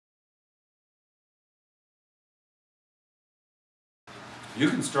You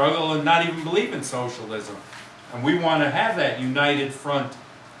can struggle and not even believe in socialism. And we want to have that united front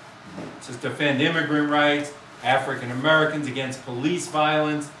to defend immigrant rights, African Americans against police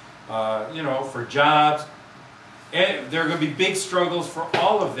violence, you know, for jobs. And there are going to be big struggles for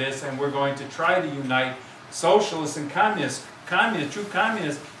all of this, and we're going to try to unite socialists and communists. True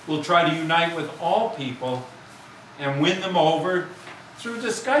communists will try to unite with all people and win them over through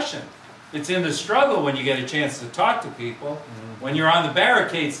discussion. It's in the struggle when you get a chance to talk to people, when you're on the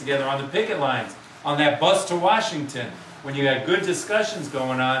barricades together, on the picket lines, on that bus to Washington, when you had good discussions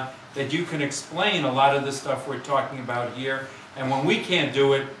going on, that you can explain a lot of the stuff we're talking about here. And when we can't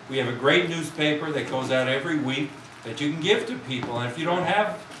do it, we have a great newspaper that goes out every week that you can give to people. And if you don't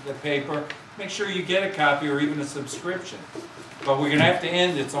have the paper, make sure you get a copy or even a subscription. But we're going to have to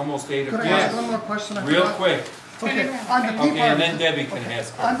end. It's almost 8 o'clock. Could I ask one more question? Real quick. Okay, on the Tea Party, and then Debbie can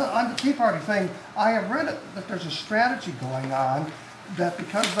ask her. On the Tea Party thing, I have read that there's a strategy going on that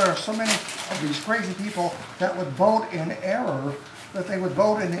because there are so many of these crazy people that would vote in error, that they would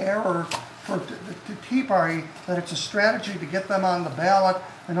vote in error for the Tea Party, that it's a strategy to get them on the ballot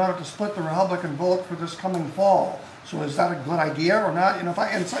in order to split the Republican vote for this coming fall. So is that a good idea or not? You know,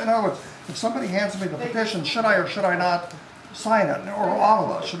 in other words, if somebody hands me the petition, should I or should I not sign it? Or all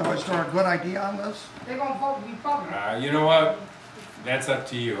of us? Is there a good idea on this? They're going to vote Republican. You know what? That's up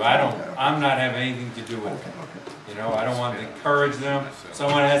to you. I'm not having anything to do with it. You know, I don't want to encourage them. If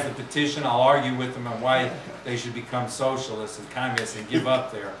someone has the petition, I'll argue with them on why they should become socialists and communists and give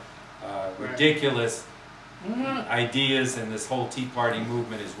up their ridiculous ideas, and this whole Tea Party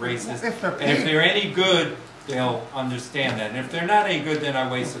movement is racist. And if they're any good, they'll understand that. And if they're not any good, then I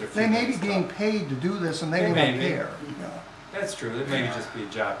wasted a few minutes. They may be being time. paid to do this, and they don't care. That's true. It may just be a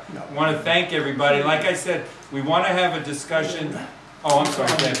job. I want to thank everybody. Like I said, we want to have a discussion. Oh, I'm sorry,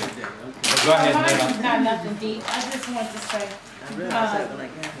 Debbie. Go ahead. Not nothing deep. I just want to say,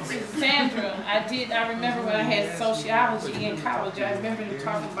 Sandra, I remember when I had sociology in college. I remember them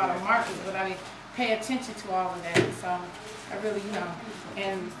talking about a market, but I didn't pay attention to all of that. So I really, you know,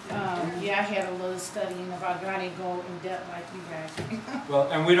 and yeah, I had a little studying about it. I didn't go in depth like you guys. Well,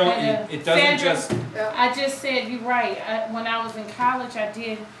 and we don't. It doesn't Sandra, just. I just said you're right. When I was in college, I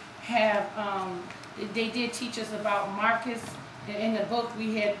did have. They did teach us about markets. In the book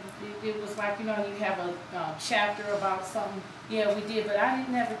we had, it was like, you know, you have a chapter about something. Yeah, we did, but I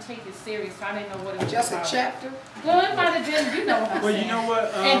didn't never take it serious. I didn't know what it was just about. Just a chapter? Well, it might have been, you know what I'm saying. Well, you know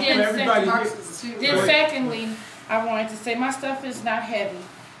what, and then everybody secondly, I wanted to say, my stuff is not heavy.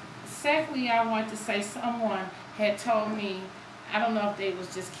 Secondly, I wanted to say someone had told me, I don't know if they was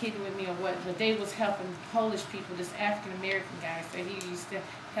just kidding with me or what, but they was helping Polish people, this African American guy said he used to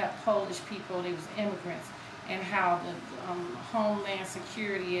help Polish people, they was immigrants, and how the Homeland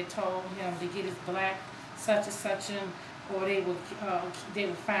Security had told him to get his black such and such in, or they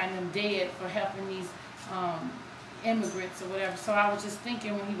would find them dead for helping these immigrants or whatever. So I was just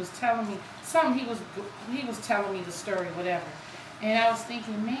thinking when he was telling me something, he was telling me the story, whatever, and I was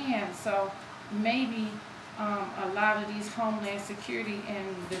thinking, man, so maybe a lot of these Homeland Security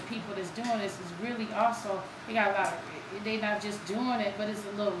and the people that's doing this is really also, they got a lot of, they're not just doing it, but it's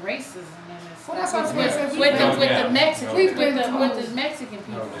a little racism in this. Well, that's what I'm saying. With the Mexicans, with the Mexican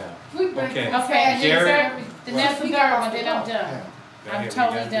people. Okay, Jared, the next one, then I'm done. I'm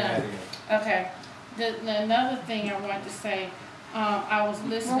totally done. Okay. Another thing I wanted to say, I was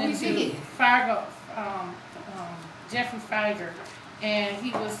listening to Jeffrey Feiger, and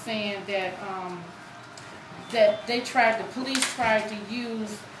he was saying that that the police tried to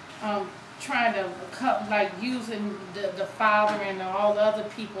use, trying to cut, like using the father and all the other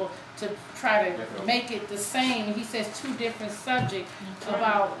people to try to make it the same. He says two different subjects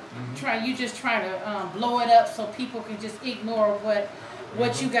about you just trying to blow it up so people can just ignore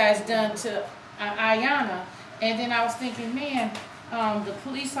what you guys done to Ayanna. And then I was thinking, man, the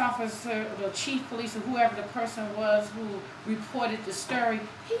police officer, the chief police, or whoever the person was who reported the story,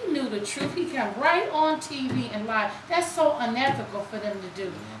 he knew the truth. He came right on TV and lied. That's so unethical for them to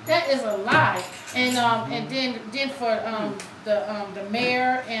do. That is a lie. And then for the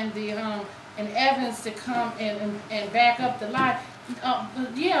mayor and and Evans to come and back up the lie.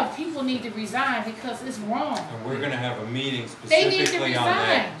 Yeah, people need to resign because it's wrong. And we're going to have a meeting specifically on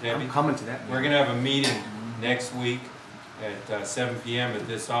that, Debbie. I'm coming to that. We're going to have a meeting next week at 7 p.m. at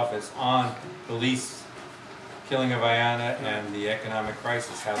this office on police killing of Ayanna and the economic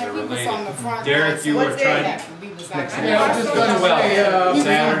crisis, how they're related. Derek, you were trying to... Saturday,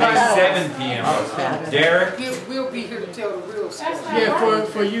 7 p.m. Derek? We'll be here to tell the real books. That's not Yeah, right.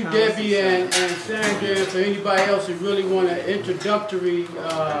 for you, Debbie, and Sandra, and for anybody else who really want an introductory,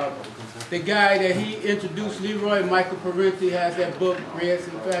 the guy that he introduced, Leroy, Michael Parenti, has that book, Reds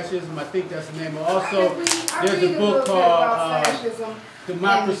and Fascism. I think that's the name. Also, there's a book called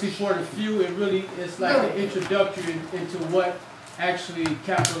Democracy for the Few. It really is like an introductory into what actually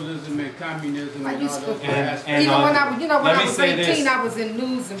capitalism and communism I and all used to those look aspects. And Even when I was, when let I me was say 18, this. I was in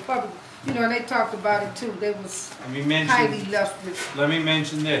news and public, and they talked about it too. They was Let me highly mention, leftist. let me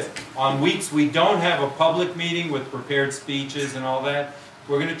mention this. On weeks we don't have a public meeting with prepared speeches and all that,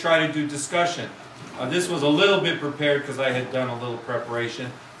 we're going to try to do discussion. This was a little bit prepared because I had done a little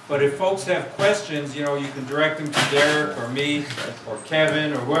preparation. But if folks have questions, you can direct them to Derek or me or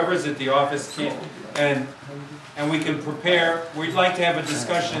Kevin or whoever's at the office, and we can prepare. We'd like to have a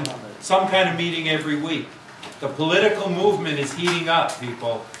discussion, some kind of meeting every week. The political movement is heating up,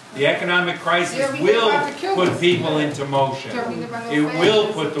 people. The economic crisis will put people into motion. It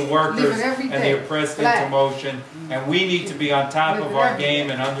will put the workers and the oppressed into motion. And we need to be on top of our game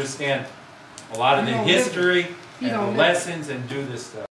and understand a lot of the history and the lessons and do this stuff.